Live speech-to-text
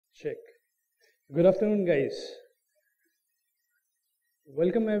Check. Good afternoon, guys.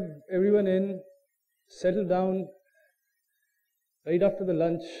 Welcome everyone in. Settle down right after the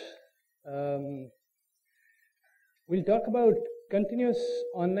lunch. We'll talk about continuous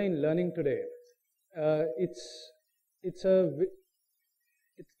online learning today. It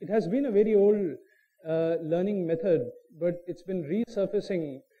has been a very old learning method, but it's been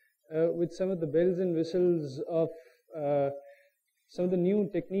resurfacing with some of the bells and whistles of some of the new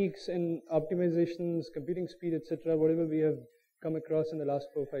techniques and optimizations, computing speed, etc., whatever we have come across in the last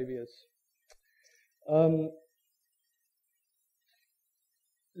 4 or 5 years.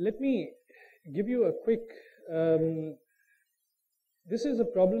 Let me give you a quick, this is a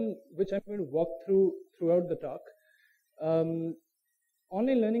problem which I'm going to walk throughout the talk.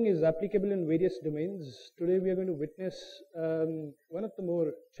 Online learning is applicable in various domains. Today we are going to witness one of the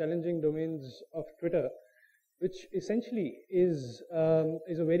more challenging domains of Twitter, which essentially is a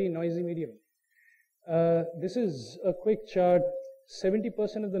very noisy medium. This is a quick chart.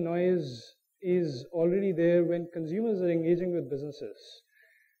 70% of the noise is already there when consumers are engaging with businesses.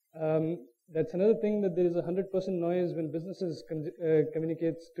 That's another thing, that there is 100% noise when businesses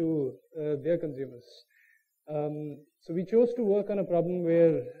communicates to their consumers. So we chose to work on a problem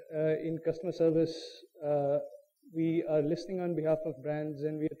where in customer service we are listening on behalf of brands,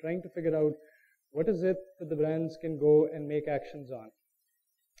 and we are trying to figure out what is it that the brands can go and make actions on.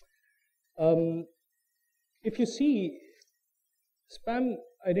 If you see, spam,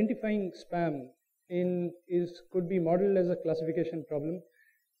 identifying spam could be modeled as a classification problem.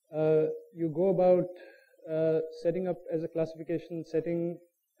 You go about setting up as a classification setting,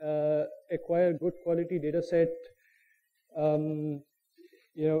 acquire good quality data set,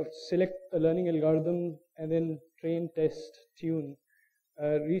 select a learning algorithm, and then train, test, tune,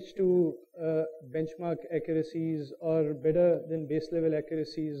 reach to benchmark accuracies or better than base level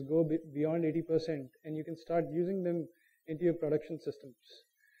accuracies, go beyond 80%, and you can start using them into your production systems.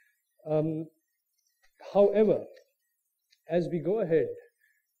 However, as we go ahead,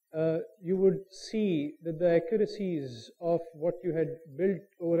 you would see that the accuracies of what you had built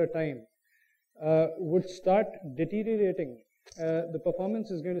over a time would start deteriorating. The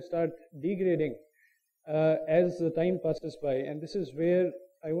performance is going to start degrading as the time passes by, and this is where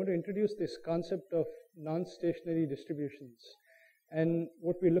I want to introduce this concept of non-stationary distributions. And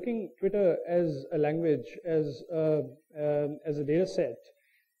what we're looking Twitter as a language, as a data set,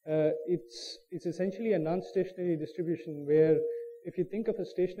 it's essentially a non-stationary distribution where, if you think of a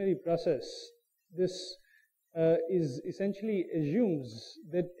stationary process, this is essentially assumes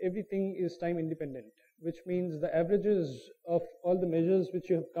that everything is time independent, which means the averages of all the measures which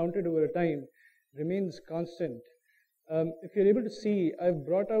you have counted over a time remains constant. If you're able to see, I've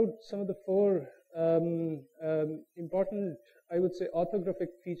brought out some of the 4 important, I would say,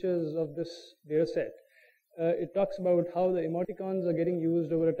 orthographic features of this data set. It talks about how the emoticons are getting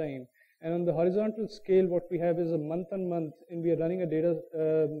used over a time. And on the horizontal scale, what we have is a month-on-month, and we are running a data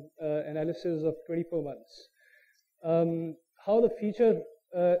analysis of 24 months. How the feature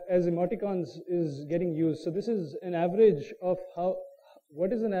as emoticons is getting used. So this is an average of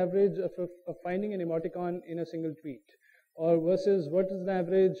what is an average of finding an emoticon in a single tweet, or versus what is an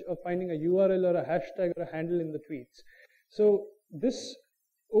average of finding a URL or a hashtag or a handle in the tweets. So this,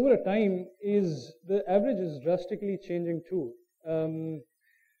 over a time, the average is drastically changing too. And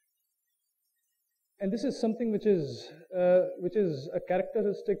this is something which is a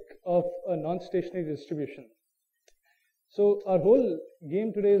characteristic of a non-stationary distribution. So our whole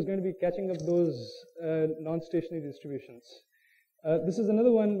game today is going to be catching up those non-stationary distributions. This is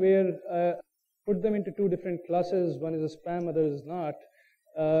another one where I put them into 2 different classes. One is a spam, other is not,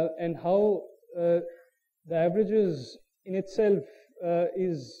 and how the averages in itself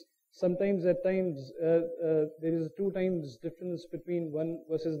is sometimes, at times, there is 2 times difference between one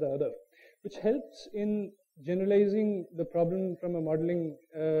versus the other, which helps in generalizing the problem from a modeling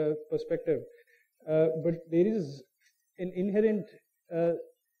perspective. But there is an inherent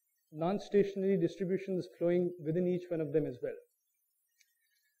non-stationary distributions flowing within each one of them as well.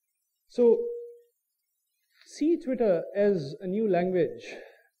 So see Twitter as a new language,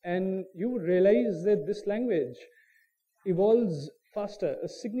 and you would realize that this language evolves faster,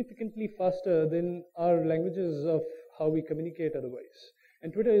 significantly faster than our languages of how we communicate otherwise.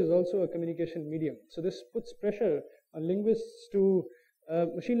 And Twitter is also a communication medium. So this puts pressure on linguists to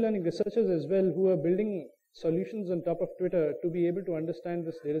machine learning researchers as well, who are building solutions on top of Twitter to be able to understand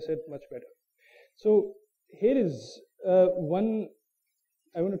this data set much better. So here is one,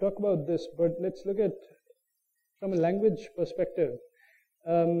 I want to talk about this, but let's look at from a language perspective.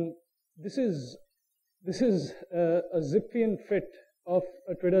 This is a Zipfian fit of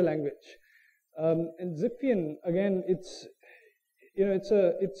a Twitter language. And Zipfian, again, it's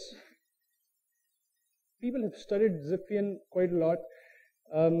people have studied Zipfian quite a lot,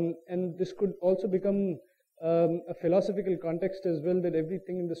 and this could also become a philosophical context as well, that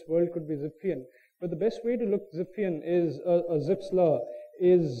everything in this world could be Zipfian. But the best way to look Zipfian is, Zipf's law,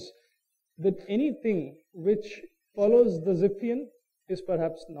 is that anything which follows the Zipfian is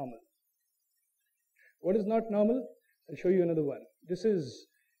perhaps normal. What is not normal? I'll show you another one. This is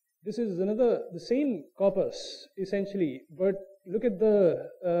the same corpus essentially, but look at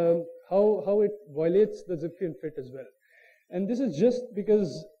the how it violates the Zipfian fit as well. And this is just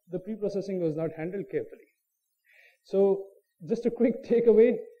because the pre-processing was not handled carefully. So just a quick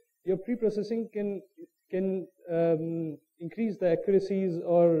takeaway: your pre-processing can increase the accuracies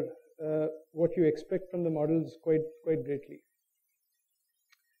or what you expect from the models quite greatly.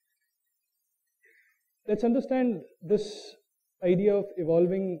 Let's understand this idea of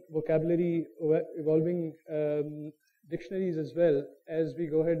evolving vocabulary, evolving dictionaries as well as we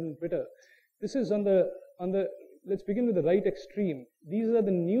go ahead and Twitter. This is on the let's begin with the right extreme. These are the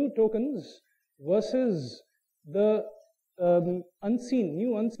new tokens versus the new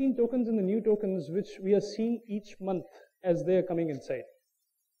unseen tokens and the new tokens which we are seeing each month as they are coming inside.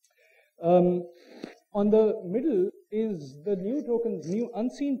 On the middle is the new tokens, new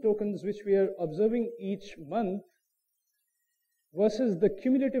unseen tokens which we are observing each month versus the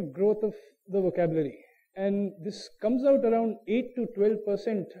cumulative growth of the vocabulary. And this comes out around 8 to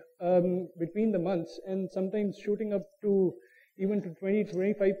 12% between the months, and sometimes shooting up to even to 20 to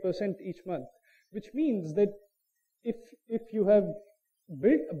 25% each month, which means that if you have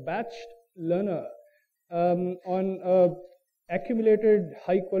built a batched learner on a accumulated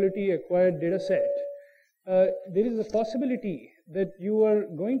high quality acquired data set, there is a possibility that you are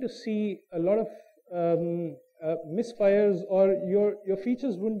going to see a lot of misfires, or your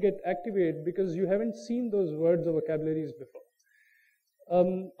features wouldn't get activated because you haven't seen those words or vocabularies before.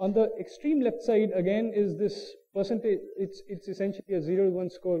 On the extreme left side again is this percentage. It's essentially a 0 to 1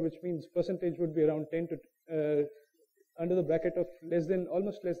 score, which means percentage would be around 10 to under the bracket of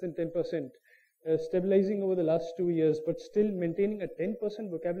almost less than 10%, stabilizing over the last 2 years, but still maintaining a 10%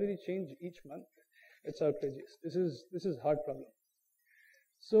 vocabulary change each month. It's outrageous. This is hard problem.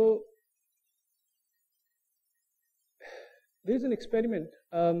 So there's an experiment.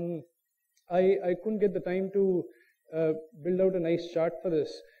 I couldn't get the time to build out a nice chart for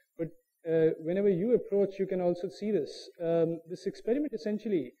this, but whenever you approach, you can also see this. This experiment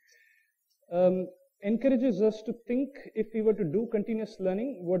essentially encourages us to think, if we were to do continuous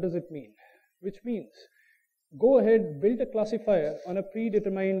learning, what does it mean? Which means, go ahead, build a classifier on a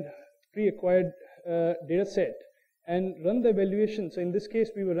predetermined, pre-acquired data set and run the evaluations. So in this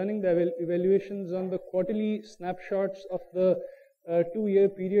case, we were running the evaluations on the quarterly snapshots of the 2-year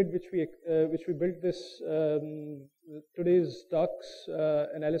period which we built this today's talks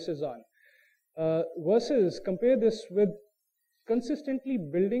analysis on. Versus compare this with consistently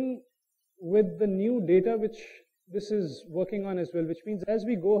building with the new data which this is working on as well, which means as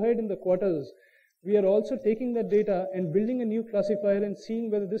we go ahead in the quarters, we are also taking that data and building a new classifier and seeing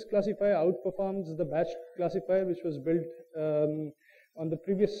whether this classifier outperforms the batch classifier which was built on the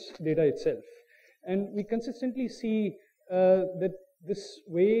previous data itself. And we consistently see that this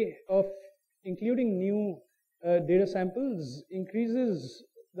way of including new data samples increases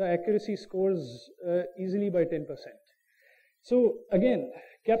the accuracy scores easily by 10%. So again,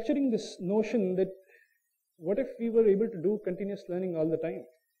 capturing this notion that what if we were able to do continuous learning all the time?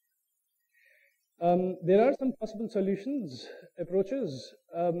 There are some possible solutions, approaches.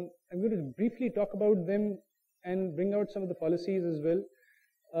 I'm going to briefly talk about them and bring out some of the policies as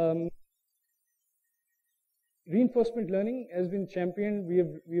well. Reinforcement learning has been championed. We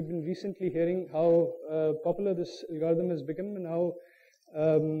have been recently hearing how popular this algorithm has become, and how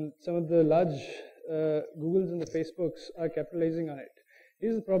some of the large Googles and the Facebooks are capitalizing on it.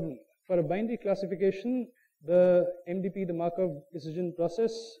 Here's the problem. For a binary classification, the MDP, the Markov decision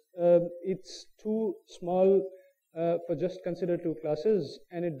process, it's too small for just consider 2 classes,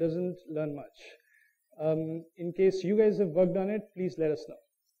 and it doesn't learn much. In case you guys have worked on it, please let us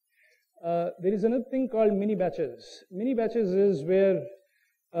know. There is another thing called mini batches. Mini batches is where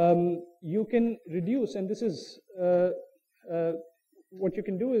you can reduce, and this is what you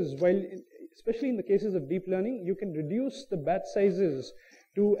can do is, especially in the cases of deep learning, you can reduce the batch sizes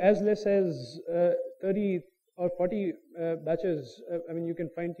to as less as 30 or 40 batches. I mean, you can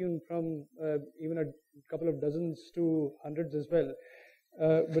fine tune from even a couple of dozens to hundreds as well.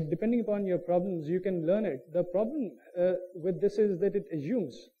 But depending upon your problems, you can learn it. The problem with this is that it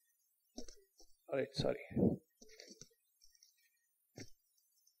assumes. All right, sorry.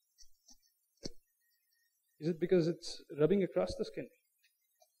 Is it because it's rubbing across the skin?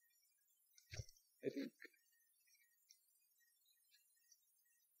 I think.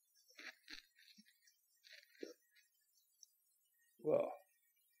 Wow,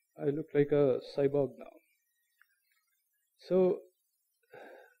 I look like a cyborg now. So,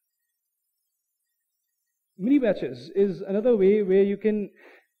 mini batches is another way where you can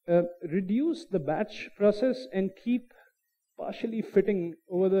reduce the batch process and keep partially fitting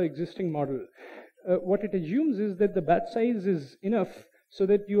over the existing model. What it assumes is that the batch size is enough so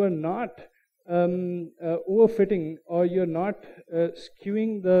that you are not overfitting, or you're not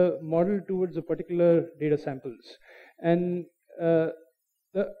skewing the model towards a particular data samples. And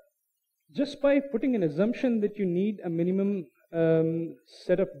just by putting an assumption that you need a minimum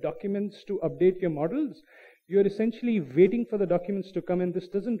set of documents to update your models, you're essentially waiting for the documents to come in. This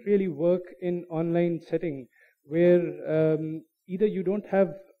doesn't really work in online setting, where either you don't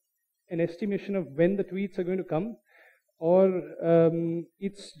have an estimation of when the tweets are going to come, or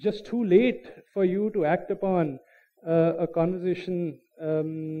it's just too late for you to act upon a conversation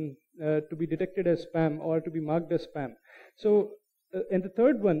to be detected as spam or to be marked as spam. So, and the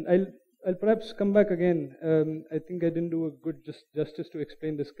third one, I'll perhaps come back again. I think I didn't do a good justice to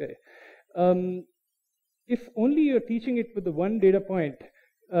explain this guy. If only you're teaching it with the one data point,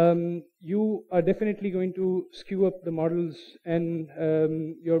 you are definitely going to skew up the models, and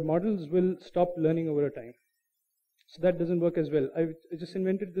your models will stop learning over a time. So that doesn't work as well. I just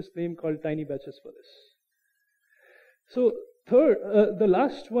invented this name called tiny batches for this. So third, the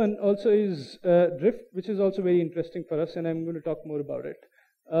last one also is drift, which is also very interesting for us, and I'm going to talk more about it.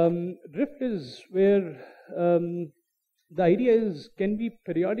 Drift is where the idea is, can we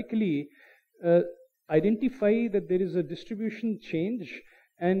periodically identify that there is a distribution change,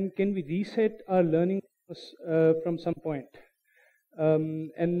 and can we reset our learning from some point?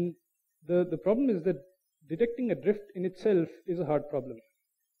 And the problem is that detecting a drift in itself is a hard problem.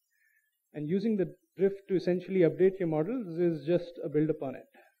 And using the drift to essentially update your models is just a build upon it.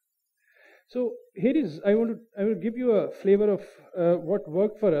 So here is, I will give you a flavor of what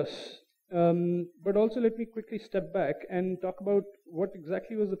worked for us, but also let me quickly step back and talk about what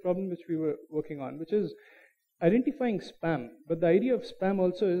exactly was the problem which we were working on, which is identifying spam. But the idea of spam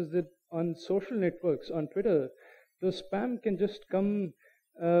also is that on social networks, on Twitter, the spam can just come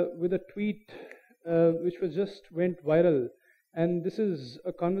with a tweet which was just went viral. And this is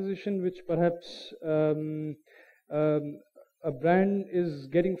a conversation which perhaps a brand is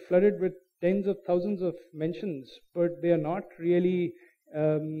getting flooded with tens of thousands of mentions, but they are not really,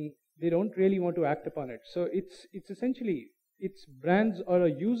 they don't really want to act upon it. So it's essentially, it's brands or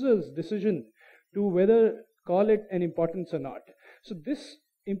a user's decision to whether call it an importance or not. So this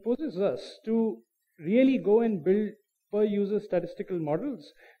imposes us to really go and build per user statistical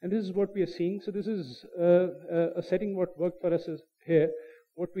models, and this is what we are seeing. So this is a setting what worked for us is here.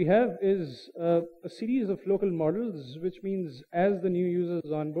 What we have is a series of local models, which means as the new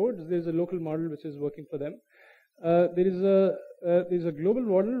users onboard, there's a local model which is working for them. There's a global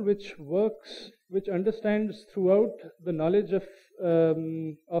model which works, which understands throughout the knowledge of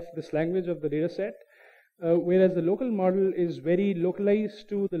this language of the data set. Whereas the local model is very localized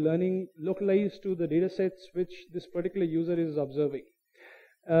to the learning, localized to the data sets which this particular user is observing.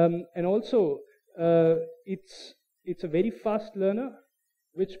 And also, it's a very fast learner,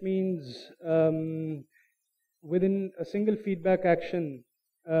 which means within a single feedback action,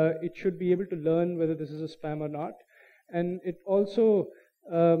 it should be able to learn whether this is a spam or not. And it also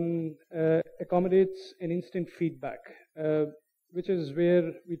accommodates an instant feedback, which is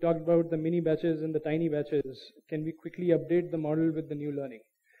where we talked about the mini batches and the tiny batches. Can we quickly update the model with the new learning?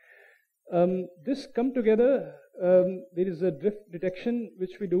 This come together, there is a drift detection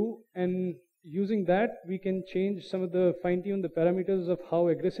which we do, and using that we can change some of the fine-tune the parameters of how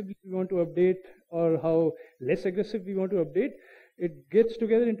aggressively we want to update or how less aggressive we want to update. It gets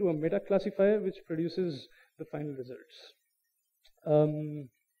together into a meta classifier which produces the final results. I'm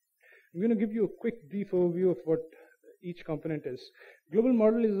going to give you a quick brief overview of what each component is. Global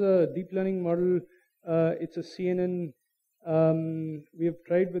model is a deep learning model. It's a CNN. We have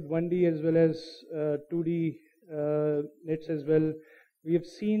tried with 1D as well as 2D nets as well. We have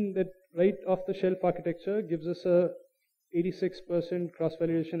seen that right off the shelf architecture gives us a 86%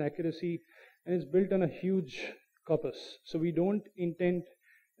 cross-validation accuracy, and it's built on a huge corpus. So we don't intend,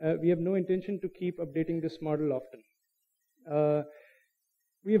 we have no intention to keep updating this model often.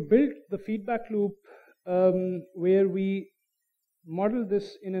 We have built the feedback loop where we model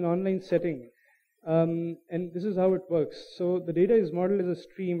this in an online setting, and this is how it works. So the data is modeled as a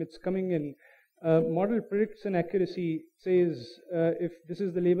stream. It's coming in. Model predicts an accuracy, says if this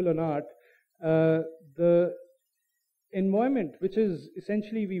is the label or not. The environment, which is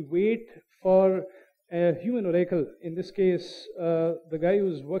essentially we wait for a human oracle, in this case, the guy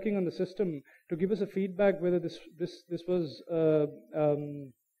who's working on the system, to give us a feedback whether this was a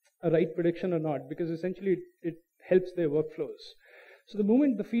right prediction or not, because essentially it helps their workflows. So the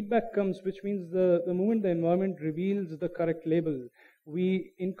moment the feedback comes, which means the moment the environment reveals the correct label,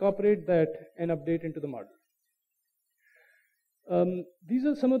 we incorporate that and update into the model. These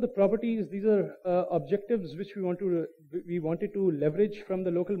are some of the properties, these are objectives which we wanted to leverage from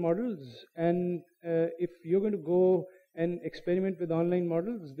the local models. And if you're going to go and experiment with online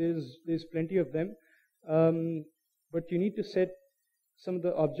models, there's plenty of them. But you need to set some of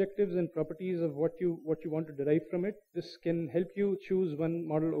the objectives and properties of what you want to derive from it. This can help you choose one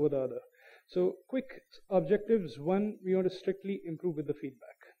model over the other. So quick objectives: one, we want to strictly improve with the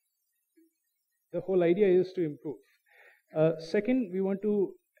feedback. The whole idea is to improve. Second, we want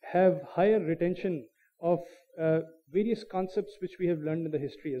to have higher retention of various concepts which we have learned in the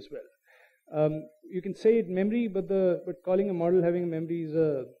history as well. You can say it memory, but calling a model having a memory is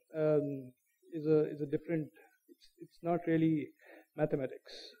a different. It's not really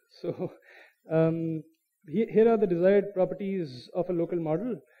mathematics. So here are the desired properties of a local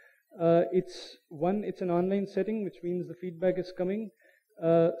model. It's an online setting, which means the feedback is coming.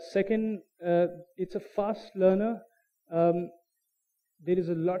 Second, it's a fast learner. There is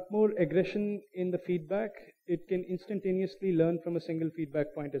a lot more aggression in the feedback. It can instantaneously learn from a single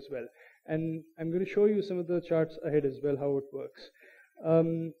feedback point as well. And I'm going to show you some of the charts ahead as well, how it works.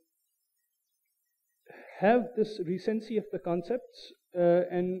 Have this recency of the concepts,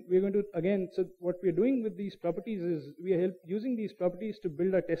 and we're going to, again, so what we're doing with these properties is we are using these properties to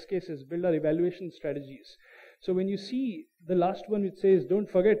build our test cases, build our evaluation strategies. So when you see the last one which says don't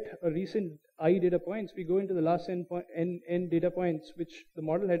forget a recent I data points, we go into the last n data points which the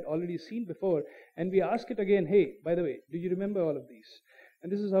model had already seen before, and we ask it again, hey, by the way, do you remember all of these?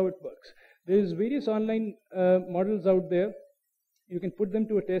 And this is how it works. There's various online models out there. You can put them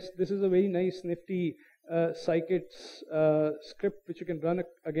to a test. This is a very nice, nifty scikits script which you can run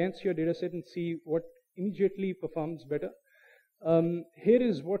against your data set and see what immediately performs better. Here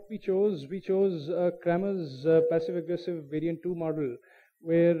is what we chose. We chose Kramer's passive-aggressive variant 2 model,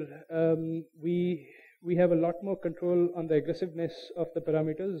 where we have a lot more control on the aggressiveness of the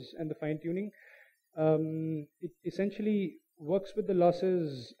parameters and the fine-tuning. It essentially works with the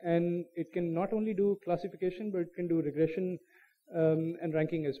losses, and it can not only do classification, but it can do regression and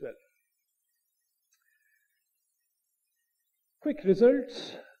ranking as well. Quick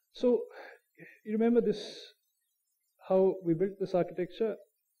results. So you remember this, how we built this architecture?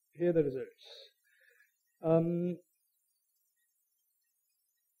 Here are the results.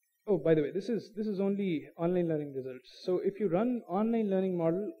 Oh, by the way, this is only online learning results. So if you run online learning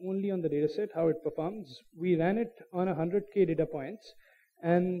model only on the dataset, how it performs, we ran it on 100K data points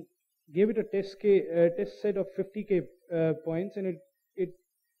and gave it a test set of 50K points, and it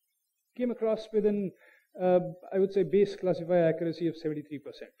came across with an I would say base classifier accuracy of 73%.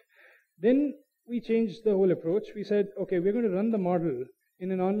 Then we changed the whole approach. We said, okay, we're going to run the model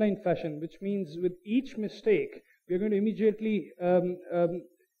in an online fashion, which means with each mistake, we're going to immediately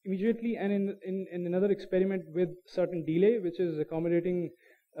and in another experiment with certain delay, which is accommodating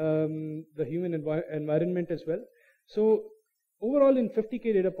the human environment as well. So overall, in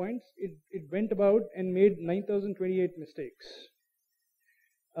 50K data points, it went about and made 9,028 mistakes.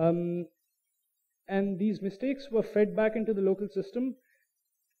 And these mistakes were fed back into the local system.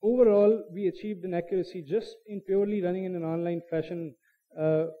 Overall, we achieved an accuracy just in purely running in an online fashion,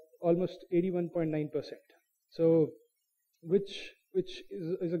 almost 81.9%. So, which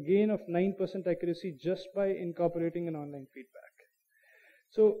is a gain of 9% accuracy just by incorporating an online feedback.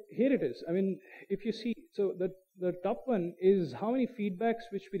 So here it is. I mean, if you see, so the top one is how many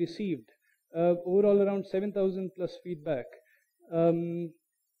feedbacks which we received. Overall, around 7,000 plus feedback, and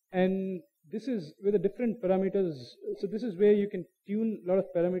this is with the different parameters. So this is where you can tune a lot of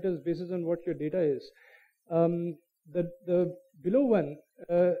parameters based on what your data is. The below one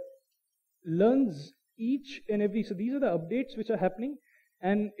learns each and every, so these are the updates which are happening,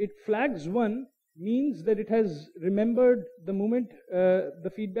 and it flags one, means that it has remembered the moment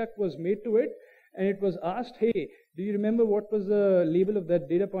the feedback was made to it, and it was asked, hey, do you remember what was the label of that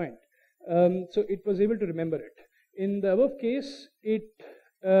data point? So it was able to remember it. In the above case, it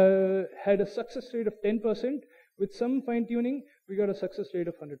had a success rate of 10%. With some fine-tuning, we got a success rate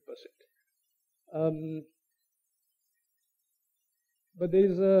of 100%. But there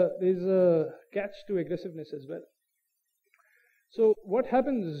is a catch to aggressiveness as well. So what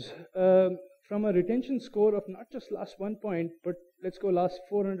happens from a retention score of not just last 1 point, but let's go last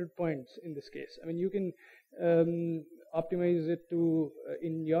 400 points in this case. I mean, you can optimize it to,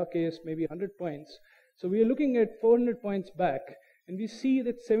 in your case, maybe 100 points. So we are looking at 400 points back, and we see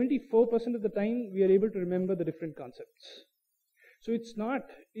that 74% of the time we are able to remember the different concepts. So it's not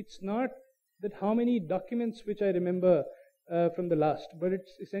that how many documents which I remember from the last, but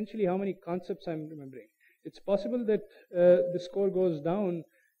it's essentially how many concepts I'm remembering. It's possible that the score goes down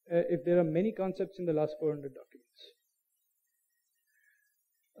if there are many concepts in the last 400 documents.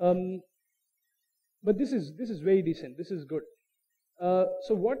 But this is very decent. This is good.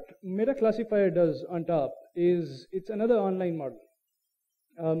 So what meta classifier does on top is it's another online model.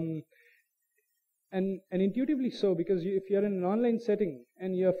 And intuitively so, because if you're in an online setting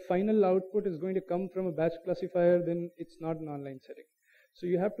and your final output is going to come from a batch classifier, then it's not an online setting. So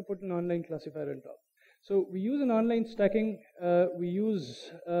you have to put an online classifier on top. So we use an online stacking. We use,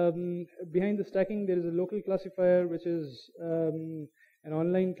 behind the stacking, there is a local classifier, which is an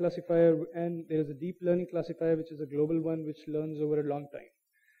online classifier, and there is a deep learning classifier, which is a global one, which learns over a long time.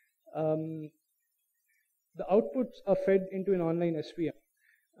 The outputs are fed into an online SVM.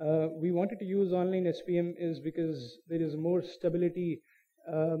 We wanted to use online SVM is because there is more stability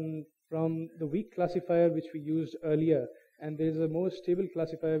from the weak classifier which we used earlier, and there is a more stable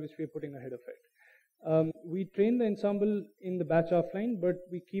classifier which we are putting ahead of it. We train the ensemble in the batch offline, but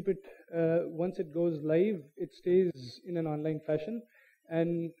we keep it, once it goes live, it stays in an online fashion,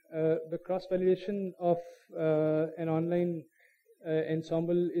 and the cross-validation of an online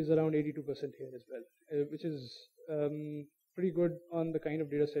ensemble is around 82% here as well, which is pretty good on the kind of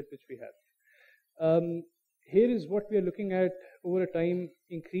data set which we have. Here is what we are looking at over a time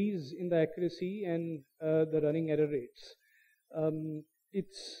increase in the accuracy and the running error rates.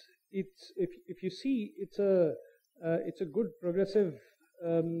 If you see, it's a good progressive,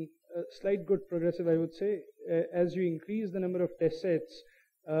 slight good progressive, I would say. As you increase the number of test sets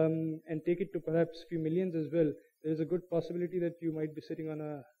and take it to perhaps a few millions as well, there is a good possibility that you might be sitting on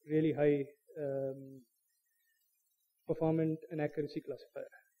a really high performant and accuracy classifier.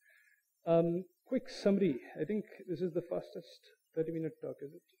 Quick summary. I think this is the fastest 30-minute talk,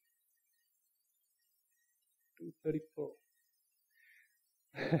 is it? 2:34.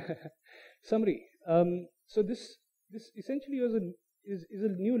 Summary. So this essentially is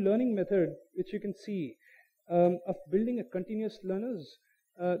a new learning method which you can see of building a continuous learners.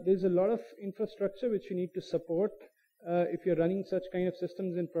 There's a lot of infrastructure which you need to support if you're running such kind of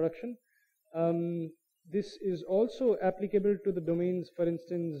systems in production. This is also applicable to the domains, for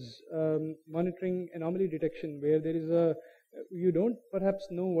instance, monitoring anomaly detection, where there is you don't perhaps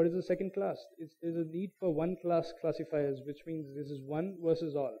know what is the second class. There's a need for one class classifiers, which means this is one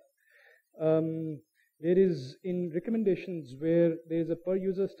versus all. There is in recommendations where there is a per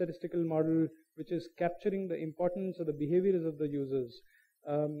user statistical model which is capturing the importance of the behaviors of the users.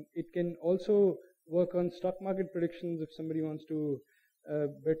 It can also work on stock market predictions if somebody wants to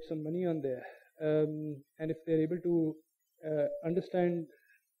bet some money on there. And if they're able to understand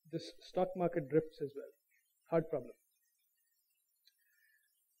this stock market drifts as well. Hard problem.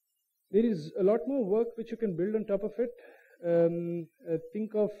 There is a lot more work which you can build on top of it.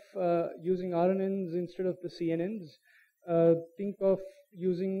 Think of using RNNs instead of the CNNs. Think of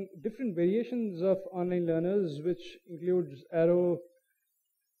using different variations of online learners, which includes Arrow.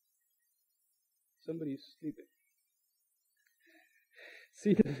 Somebody's sleeping.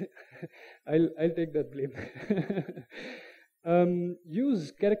 See, I'll take that blame.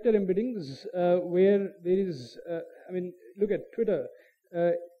 Use character embeddings where there is, I mean, look at Twitter.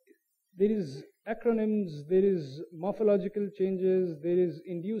 There is acronyms, there is morphological changes, there is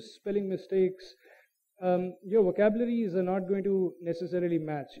induced spelling mistakes. Your vocabularies are not going to necessarily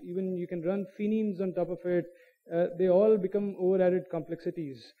match. Even you can run phonemes on top of it. They all become over-added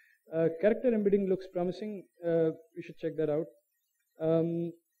complexities. Character embedding looks promising. We should check that out.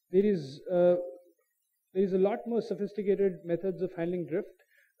 There is a lot more sophisticated methods of handling drift.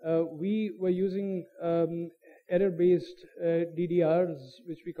 We were using error-based DDRs,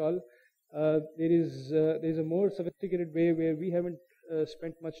 which we call. There's a more sophisticated way where we haven't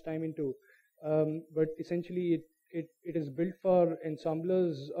spent much time into, but essentially it is built for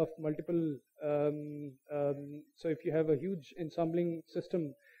ensemblers of multiple. So if you have a huge ensembling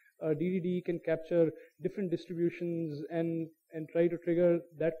system, DDD can capture different distributions and try to trigger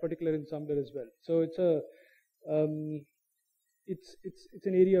that particular ensembler as well. So it's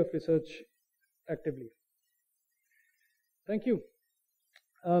an area of research actively. Thank you.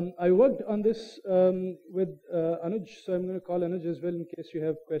 I worked on this with Anuj, so I'm going to call Anuj as well in case you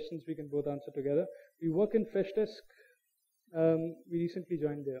have questions we can both answer together. We work in Freshdesk. We recently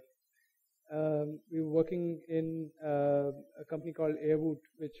joined there. We were working in a company called Airwoot,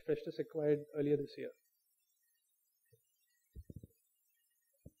 which Freshdesk acquired earlier this year.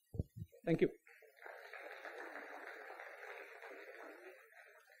 Thank you.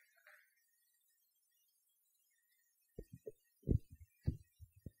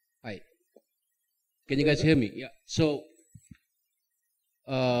 Hi. Can you guys hear me? Yeah. So,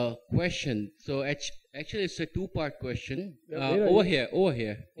 question. So actually, it's a two-part question. Over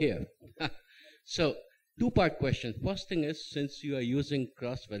here. So, two-part question. First thing is, since you are using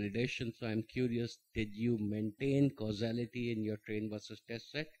cross-validation, so I'm curious, did you maintain causality in your train versus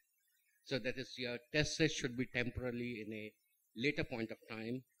test set? So that is, your test set should be temporally in a later point of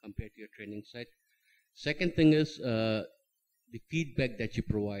time compared to your training set. Second thing is the feedback that you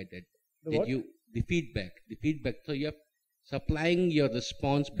provided. The feedback. So you're supplying your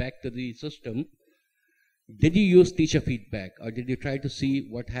response back to the system. Did you use teacher feedback, or did you try to see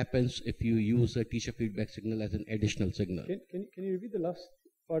what happens if you use a teacher feedback signal as an additional signal? Can you repeat the last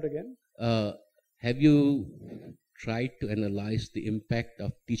part again? Have you tried to analyze the impact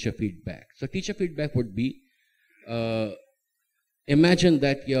of teacher feedback? So teacher feedback would be, imagine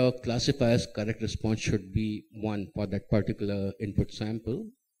that your classifier's correct response should be 1 for that particular input sample,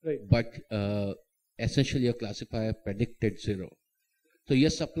 right? But essentially your classifier predicted 0. So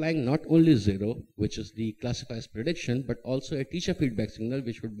you're supplying not only 0, which is the classifier's prediction, but also a teacher feedback signal,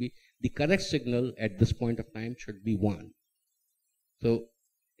 which would be the correct signal at this point of time should be 1. So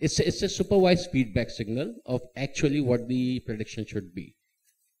it's a supervised feedback signal of actually what the prediction should be.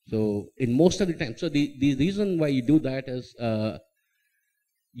 So in most of the time, so the reason why you do that is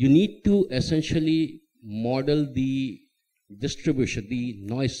you need to essentially model the distribution, the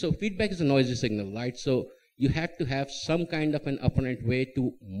noise. So feedback is a noisy signal, right? So you have to have some kind of an apparent way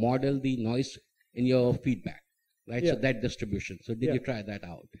to model the noise in your feedback, right? Yeah. So that distribution. So did you try that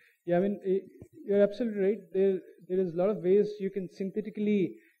out? Yeah, I mean, you're absolutely right. There is a lot of ways you can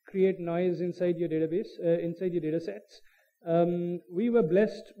synthetically create noise inside your database, inside your data sets. We were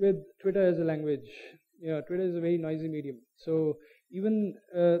blessed with Twitter as a language. Twitter is a very noisy medium. So even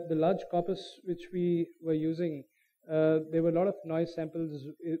the large corpus which we were using, there were a lot of noise samples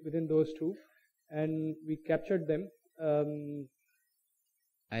within those two, and we captured them.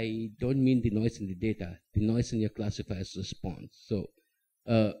 I don't mean the noise in the data, the noise in your classifier's response. So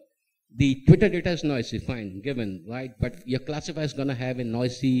the Twitter data is noisy, fine, given, right? But your classifier is going to have a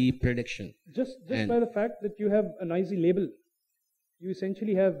noisy prediction. Just by the fact that you have a noisy label, you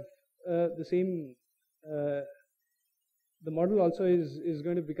essentially have the same. The model also is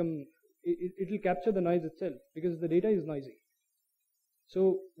going to become. It will capture the noise itself because the data is noisy.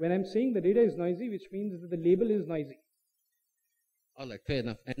 So when I'm saying the data is noisy, which means that the label is noisy. All right, fair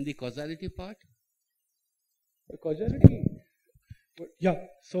enough. And the causality part? The causality? Yeah,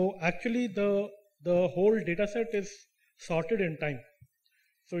 so actually the whole data set is sorted in time.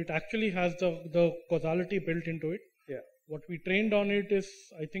 So it actually has the causality built into it. Yeah. What we trained on it is,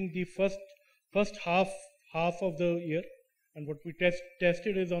 I think, the first half of the year, and what we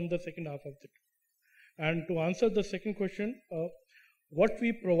tested is on the second half of it. And to answer the second question, what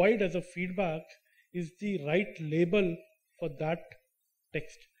we provide as a feedback is the right label for that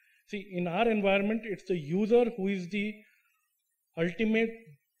text. See, in our environment, it's the user who is the ultimate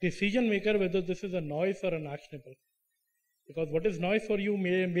decision maker whether this is a noise or an actionable. Because what is noise for you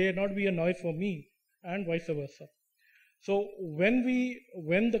may not be a noise for me, and vice versa. So when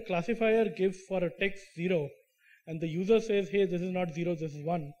the classifier gives for a text 0, and the user says, hey, this is not 0, this is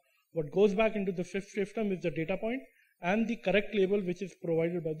 1, what goes back into the fifth system is the data point and the correct label which is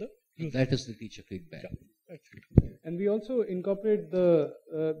provided by the user. That is the teacher feedback. Yeah, and we also incorporate the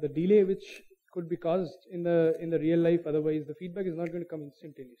delay which could be caused in the real life. Otherwise, the feedback is not going to come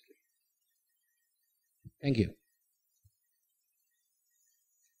instantaneously. Thank you.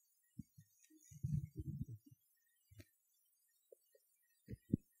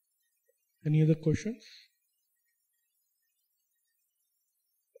 Any other questions?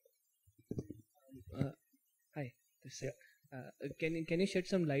 Hi. Can you shed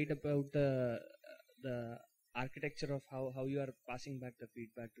some light about the architecture of how you are passing back the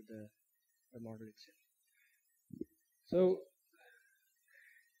feedback to the model itself? So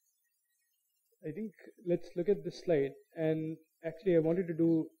I think let's look at this slide, and actually I wanted to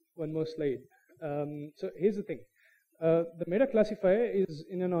do one more slide. So here's the thing. The meta classifier is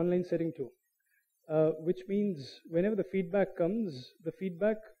in an online setting too, which means whenever the feedback comes, the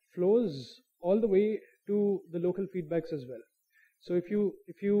feedback flows all the way to the local feedbacks as well. So if you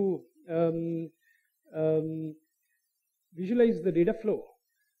visualize the data flow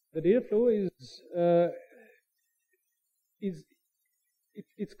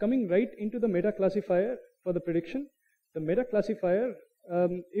it's coming right into the meta classifier for the prediction. The meta classifier,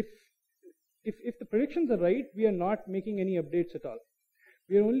 if the predictions are right, we are not making any updates at all.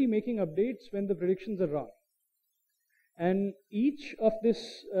 We are only making updates when the predictions are wrong. And each of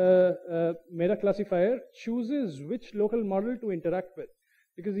this meta classifier chooses which local model to interact with,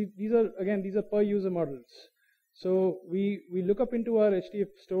 because these are per user models. So we look up into our HDF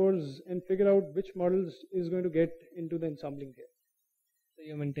stores and figure out which models is going to get into the ensembling here. So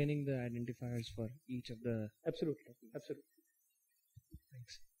you're maintaining the identifiers for each of the... Absolutely.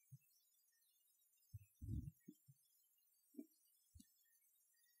 Thanks.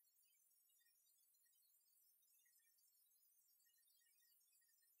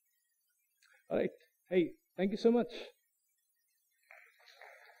 All right. Hey, thank you so much.